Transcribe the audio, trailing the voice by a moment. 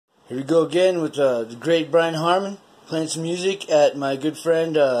Here we go again with the great Brian Harman playing some music at my good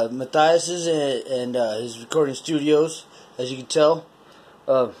friend Matthias's and his recording studios. As you can tell,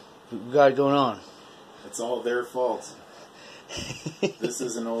 we got it going on. It's all their fault. This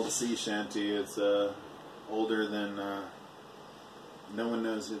is an old sea shanty. It's older than no one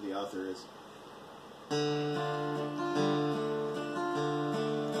knows who the author is.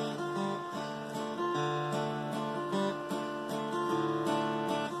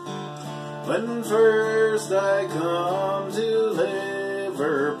 When first I come to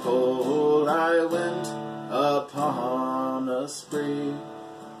Liverpool, I went upon a spree.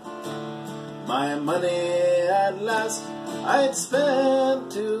 My money at last I'd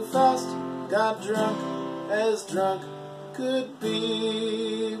spent too fast, got drunk as drunk could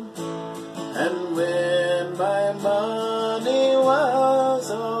be. And when my money was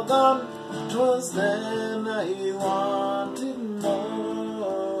all gone, 'twas then I wanted to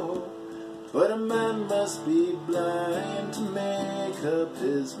know. But a man must be blind to make up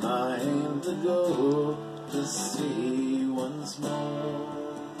his mind to go to sea once more.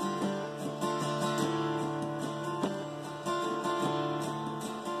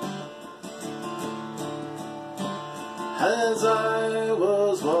 As I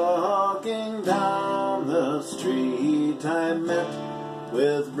was walking down the street, I met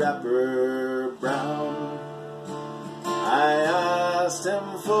with Rapper Brown. I asked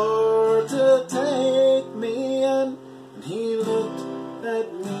him for to take me in, and he looked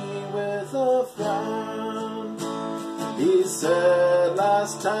at me with a frown. He said,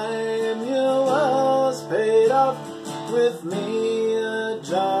 last time you was paid off with me a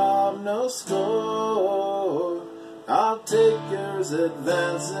job no score. I'll take yours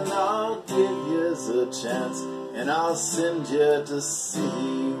advance and I'll give yours a chance, and I'll send you to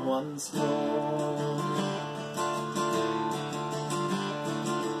sea once more.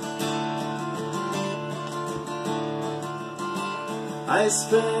 I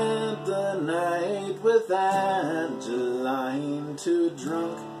spent the night with Angeline, too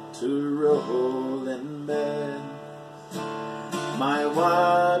drunk to roll in bed. My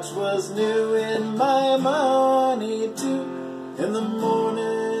watch was new and my money too. In the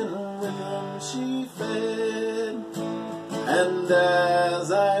morning with them she fed. And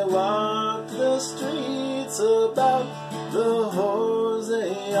as I walked the streets about, the whores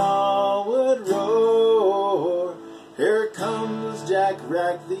they all would roar. Here comes Jack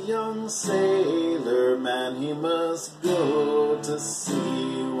Rack, the young sailor man. He must go to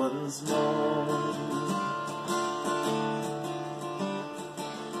sea once more.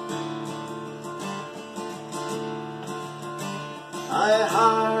 I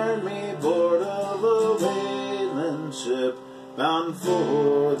hired me board of a whaling ship bound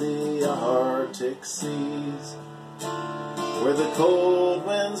for the Arctic seas, where the cold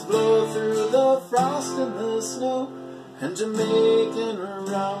winds blow through the frost and the snow, and Jamaican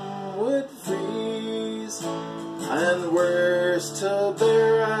rum would freeze. And worse to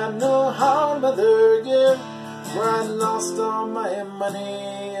bear, I know how mother gear, where I lost all my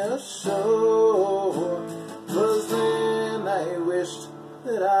money ashore. 'Twas then I wished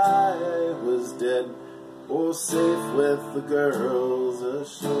that I was dead, or safe with the girls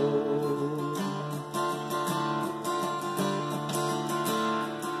ashore.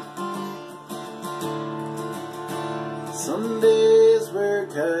 Some days we're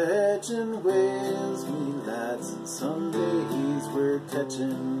catching whales, me lads, and some days we're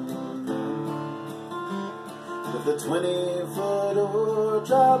catching none. With a 20-foot oar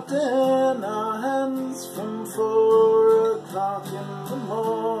dropped in our hands from 4 o'clock in the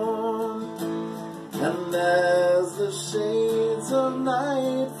morn. And as the shades of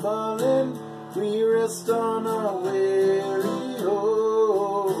night fall in, we rest on our weary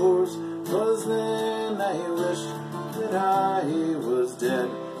oars. 'Twas then I wished that I was dead,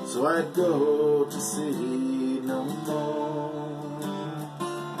 so I'd go to sea no more.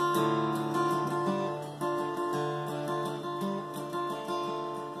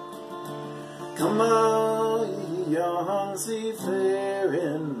 Come all ye young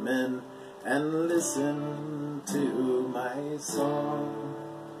seafaring men, and listen to my song.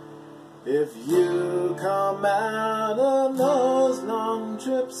 If you come out on those long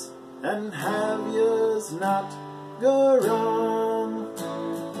trips, and have yours not go wrong,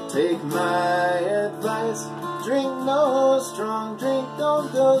 take my advice, drink no strong drink,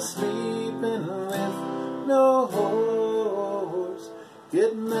 don't go sleeping with no whores.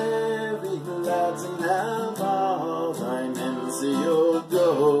 Get married, lads, and have all thine ends, so you'll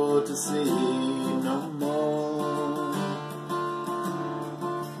go to sea no more.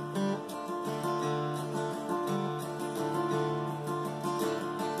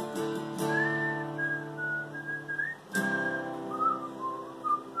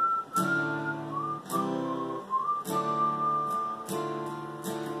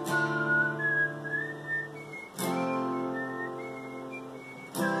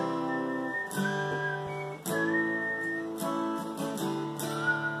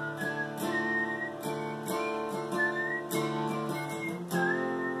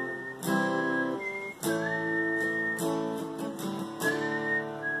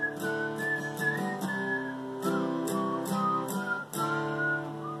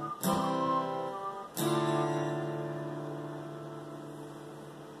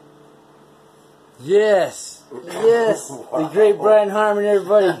 Yes. Yes. Wow. The great Brian Harman,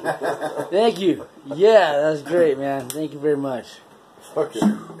 everybody. Thank you. Yeah, that was great, man. Thank you very much.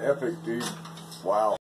 Fucking epic, dude. Wow.